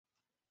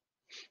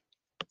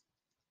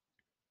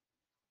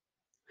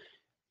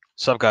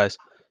What's up, guys?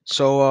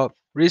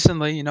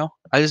 Recently,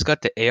 I just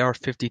got the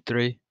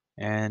AR-53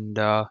 and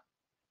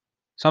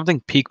something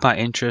piqued my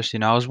interest.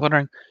 I was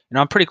wondering,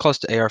 I'm pretty close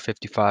to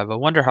AR-55. I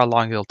wonder how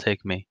long it'll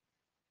take me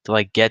to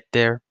like get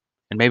there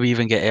and maybe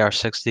even get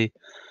AR-60.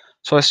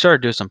 So I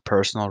started doing some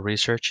personal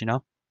research. I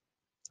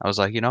was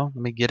like, let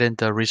me get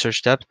into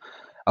research depth.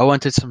 I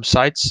went to some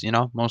sites,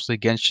 mostly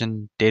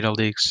Genshin data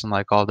leaks and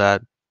like all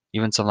that,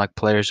 even some like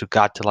players who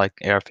got to like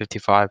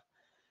AR-55.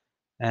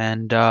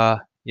 And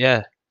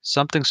yeah,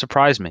 something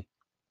surprised me.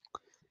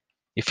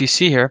 If you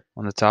see here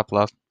on the top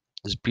left,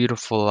 this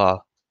beautiful,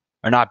 or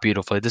not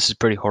beautifully, this is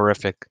pretty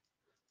horrific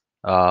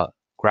uh,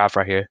 graph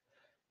right here.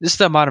 This is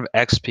the amount of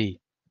XP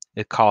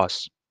it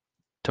costs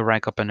to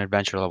rank up in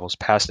adventure levels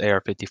past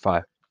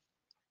AR-55.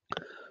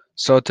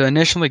 So to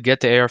initially get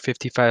to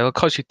AR-55, it'll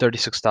cost you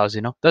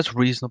 36,000. That's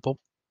reasonable.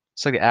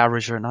 It's like the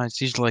average right now.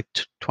 It's usually like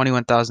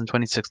 21,000,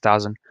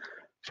 26,000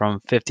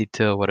 from 50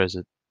 to what is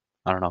it?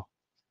 I don't know,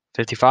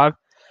 55.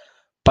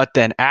 But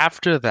then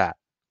after that,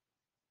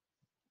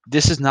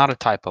 this is not a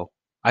typo.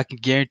 I can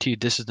guarantee you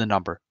this is the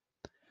number.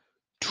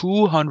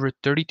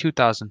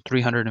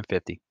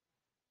 232,350.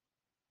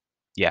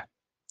 Yeah,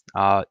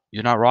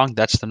 you're not wrong.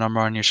 That's the number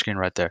on your screen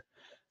right there.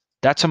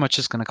 That's how much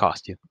it's going to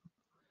cost you.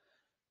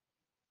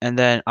 And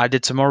then I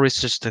did some more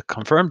research to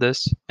confirm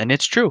this, and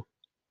it's true.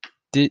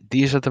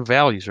 These are the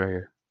values right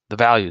here. The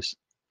values.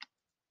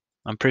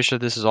 I'm pretty sure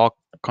this is all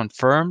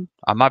confirmed.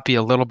 I might be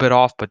a little bit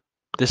off, but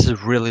this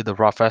is really the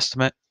rough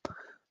estimate.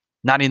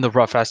 Not even the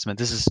rough estimate.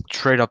 This is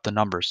straight up the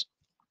numbers.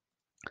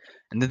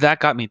 And then that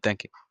got me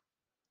thinking.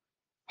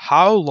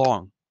 How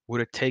long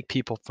would it take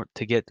people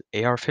to get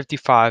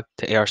AR-55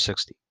 to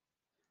AR-60?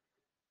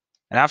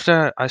 And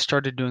after I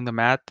started doing the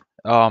math,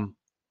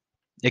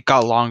 it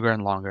got longer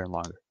and longer and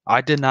longer. I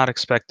did not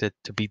expect it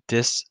to be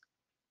this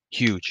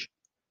huge,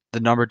 the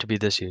number to be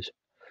this huge.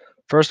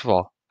 First of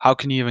all, how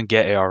can you even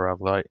get AR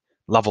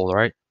level,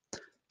 right?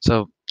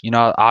 So,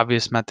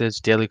 obvious methods,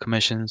 daily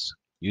commissions,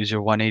 use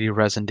your 180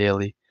 resin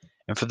daily.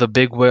 And for the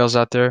big whales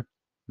out there,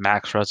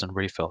 max resin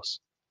refills.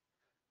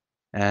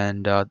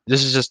 And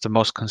this is just the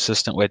most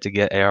consistent way to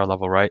get AR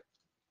level, right?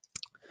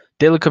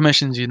 Daily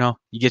commissions, you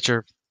get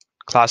your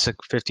classic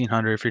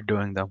 1500 if you're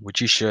doing them,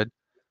 which you should.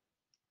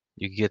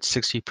 You can get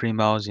 60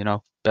 primos,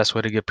 best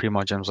way to get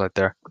primo gems right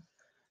there.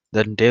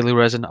 Then daily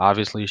resin,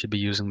 obviously you should be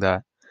using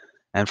that.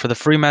 And for the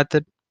free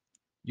method,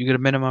 you get a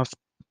minimum of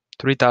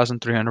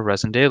 3,300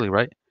 resin daily,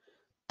 right?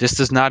 This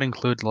does not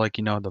include like,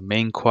 the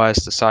main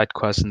quest, the side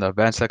quests, and the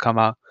events that come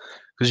out.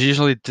 Because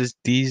usually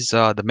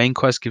the main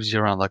quest gives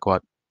you around like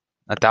what,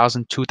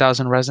 1,000,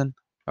 2,000 resin?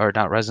 Or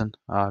not resin,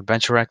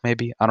 adventure rack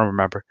maybe? I don't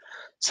remember.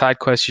 Side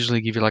quests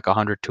usually give you like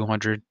 100,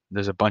 200.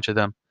 There's a bunch of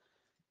them.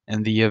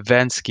 And the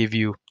events give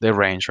you their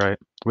range, right?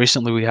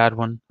 Recently we had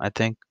one, I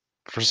think,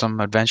 for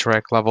some adventure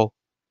rack level.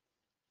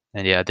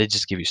 And yeah, they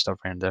just give you stuff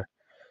right there.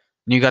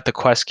 And you got the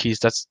quest keys.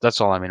 That's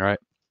all I mean, right?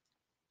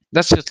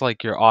 That's just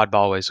like your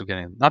oddball ways of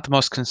getting them. Not the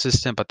most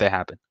consistent, but they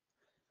happen.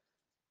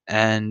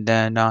 And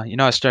then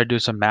I started doing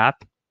some math,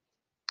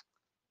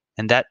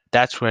 and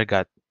that's where it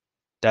got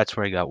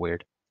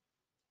weird.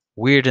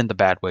 Weird in the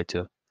bad way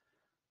too.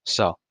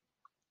 So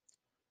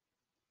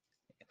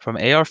from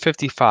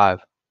AR-55,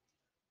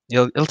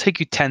 it'll take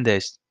you 10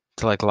 days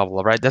to like level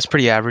up, right? That's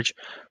pretty average.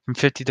 From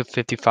 50 to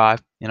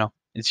 55,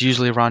 it's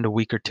usually around a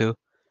week or two,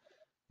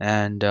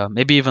 and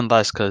maybe even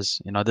less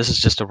because this is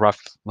just a rough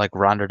like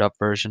rounded up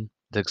version,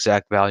 the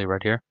exact value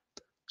right here.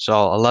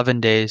 So 11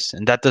 days,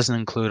 and that doesn't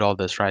include all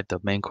this, right? The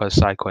main quest,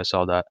 side quest,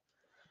 all that.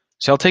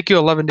 So it'll take you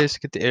 11 days to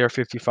get the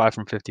AR-55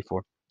 from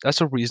 54. That's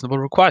a reasonable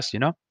request.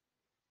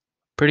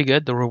 Pretty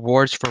good. The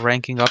rewards for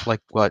ranking up, like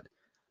what,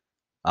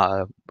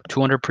 uh,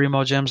 200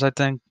 primo gems, I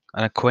think,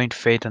 and a quaint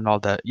fate and all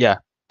that. Yeah,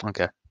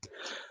 okay.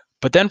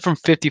 But then from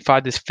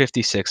 55 to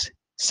 56,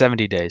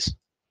 70 days.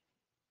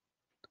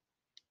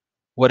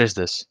 What is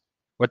this?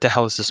 What the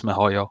hell is this,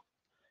 Mihoyo?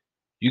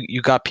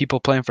 You got people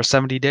playing for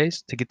 70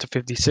 days to get to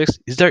 56?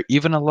 Is there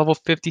even a level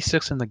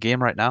 56 in the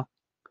game right now?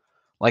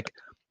 Like,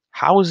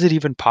 how is it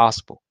even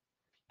possible?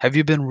 Have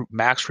you been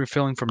max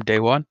refilling from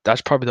day one?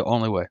 That's probably the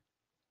only way.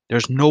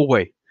 There's no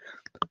way.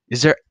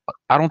 Is there?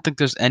 I don't think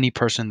there's any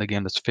person in the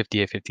game that's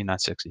 58, 59,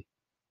 60.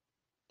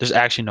 There's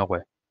actually no way.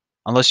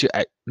 Unless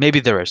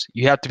maybe there is.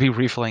 You have to be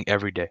refilling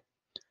every day.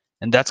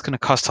 And that's going to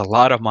cost a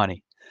lot of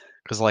money.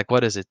 Because, like,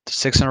 what is it?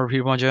 600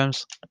 people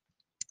gems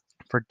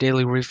for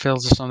daily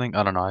refills or something?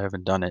 I don't know. I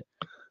haven't done it.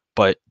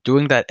 But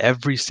doing that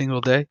every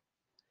single day?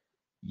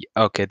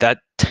 Okay, that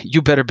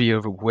you better be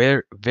a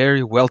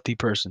very wealthy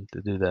person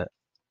to do that.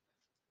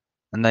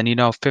 And then,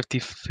 50,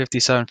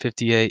 57,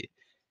 58.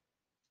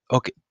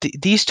 Okay,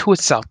 these two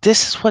itself,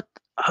 this is what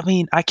I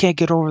mean. I can't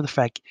get over the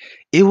fact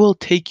it will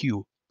take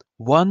you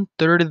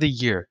 1/3 of the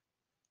year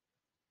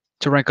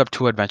to rank up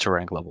two adventure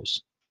rank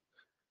levels.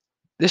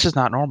 This is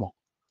not normal.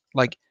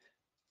 Like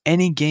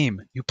any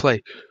game you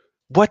play,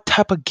 what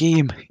type of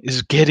game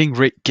is getting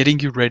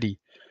you ready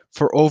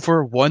for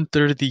over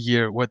 1/3 of the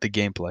year with the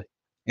gameplay?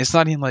 It's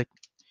not even like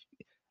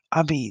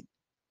I mean,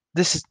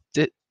 this is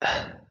it,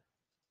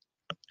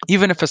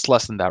 even if it's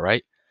less than that,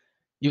 right?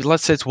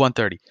 let's say it's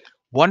 130.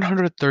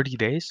 130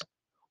 days?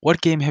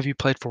 What game have you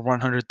played for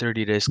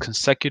 130 days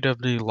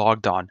consecutively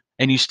logged on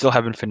and you still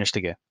haven't finished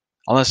a game?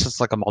 Unless it's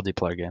like a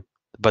multiplayer game.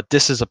 But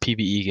this is a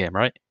PvE game,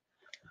 right?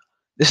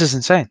 This is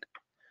insane.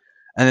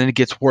 And then it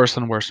gets worse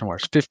and worse and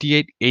worse.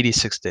 58,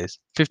 86 days.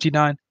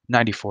 59,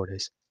 94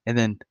 days. And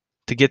then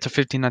to get to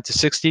 59 to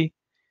 60,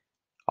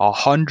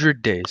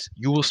 100 days.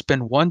 You will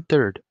spend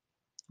 1/3,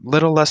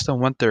 little less than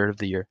 1/3 of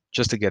the year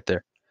just to get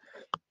there.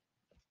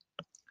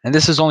 And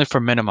this is only for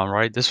minimum,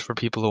 right? This is for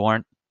people who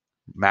aren't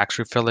max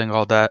refilling,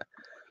 all that.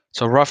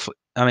 So roughly,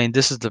 I mean,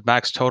 this is the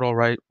max total,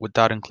 right?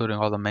 Without including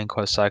all the main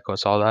quest, side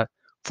quests, all that.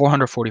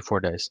 444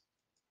 days.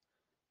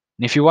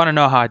 And if you want to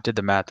know how I did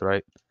the math,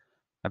 right?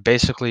 I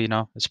basically,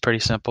 it's pretty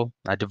simple.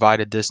 I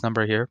divided this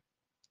number here,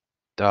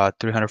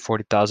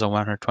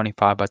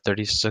 340,125 by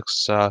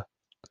 36,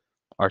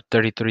 or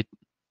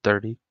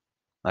 3330,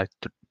 like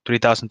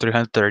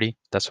 3,330.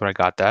 That's what I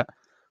got that.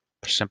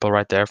 Simple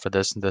right there for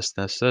this and this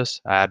and this.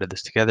 I added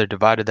this together,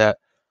 divided that,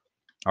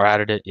 or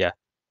added it. Yeah.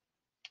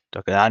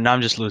 Okay, now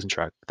I'm just losing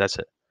track. That's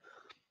it.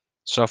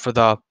 So for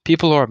the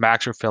people who are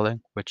max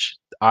refilling, which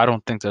I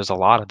don't think there's a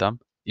lot of them,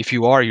 if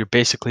you are, you're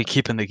basically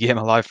keeping the game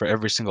alive for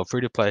every single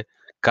free to play.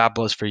 God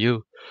bless for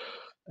you.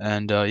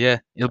 And yeah,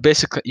 you'll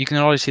basically you can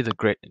already see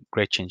the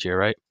great change here,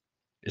 right?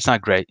 It's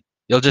not great.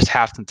 You'll just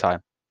half the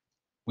time,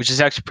 which is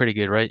actually pretty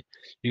good, right?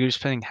 You're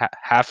spending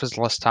half as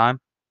less time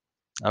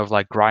of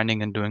like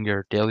grinding and doing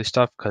your daily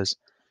stuff because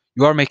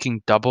you are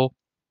making double,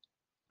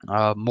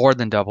 more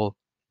than double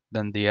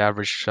than the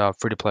average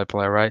free to play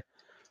player, right?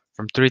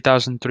 From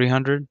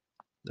 3,300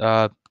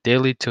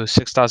 daily to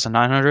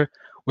 6,900,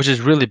 which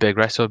is really big,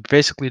 right? So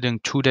basically doing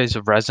 2 days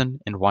of resin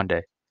in one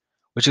day,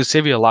 which will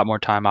save you a lot more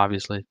time,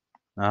 obviously.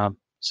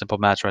 Simple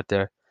math right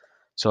there.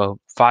 So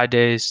 5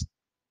 days,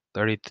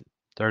 30,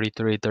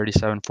 33,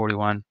 37,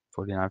 41,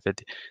 49,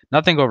 50.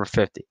 Nothing over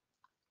 50,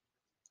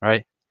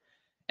 right?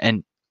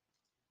 And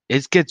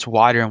it gets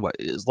wider and what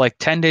is like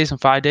 10 days and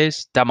 5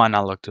 days, that might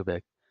not look too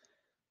big.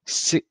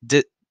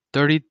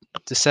 30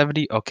 to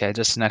 70, okay,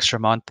 just an extra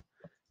month.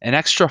 An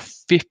extra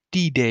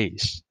 50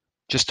 days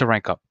just to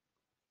rank up.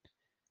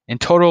 In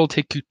total, it'll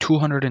take you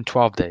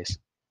 212 days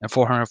and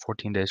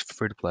 414 days for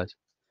free to play.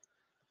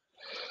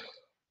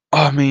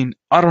 I mean,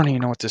 I don't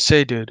even know what to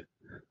say, dude.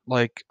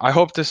 Like, I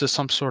hope this is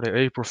some sort of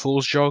April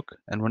Fool's joke,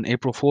 and when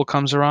April Fool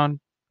comes around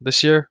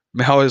this year,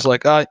 Mihal is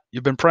like,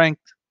 you've been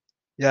pranked.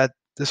 Yeah,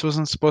 this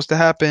wasn't supposed to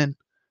happen.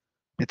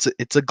 It's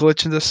a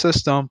glitch in the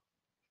system.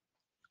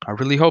 I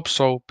really hope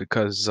so,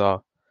 because,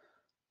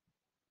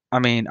 I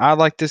mean, I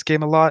like this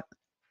game a lot.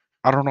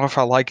 I don't know if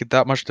I like it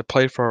that much to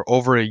play for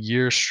over a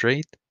year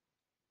straight.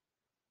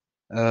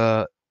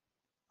 Uh,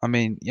 I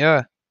mean,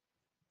 yeah,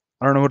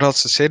 I don't know what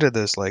else to say to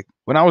this. Like,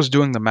 when I was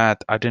doing the math,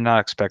 I did not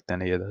expect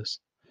any of this.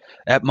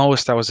 At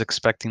most, I was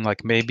expecting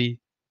like maybe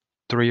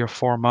 3 or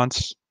 4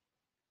 months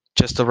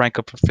just to rank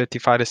up from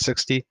 55 to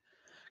 60.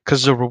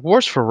 Because the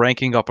rewards for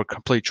ranking up are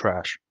complete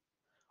trash.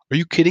 Are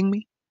you kidding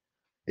me?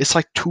 It's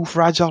like 2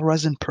 fragile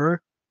resin per?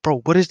 Bro,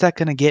 what is that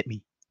gonna get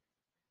me?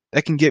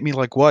 That can get me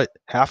like what?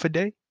 Half a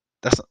day?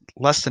 That's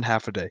less than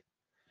half a day.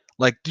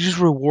 Like, these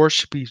rewards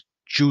should be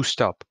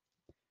juiced up.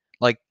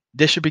 Like,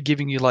 they should be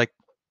giving you like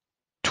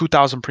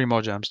 2,000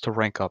 Primo Gems to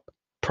rank up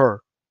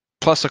per.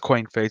 Plus a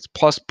coin phase,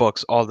 plus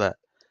books, all that.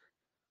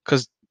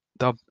 Because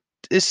the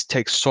this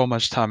takes so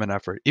much time and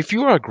effort. If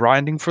you are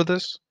grinding for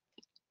this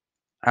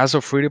as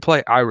a free to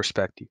play, I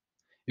respect you.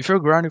 If you're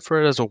grinding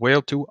for it as a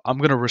whale too, I'm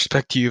gonna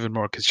respect you even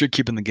more because you're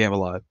keeping the game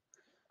alive.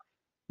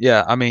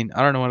 Yeah, I mean,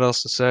 I don't know what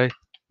else to say.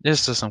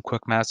 This is some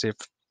quick math. If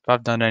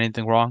I've done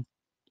anything wrong,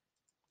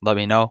 let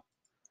me know.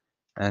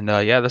 And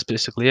yeah, that's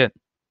basically it.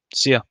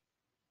 See ya.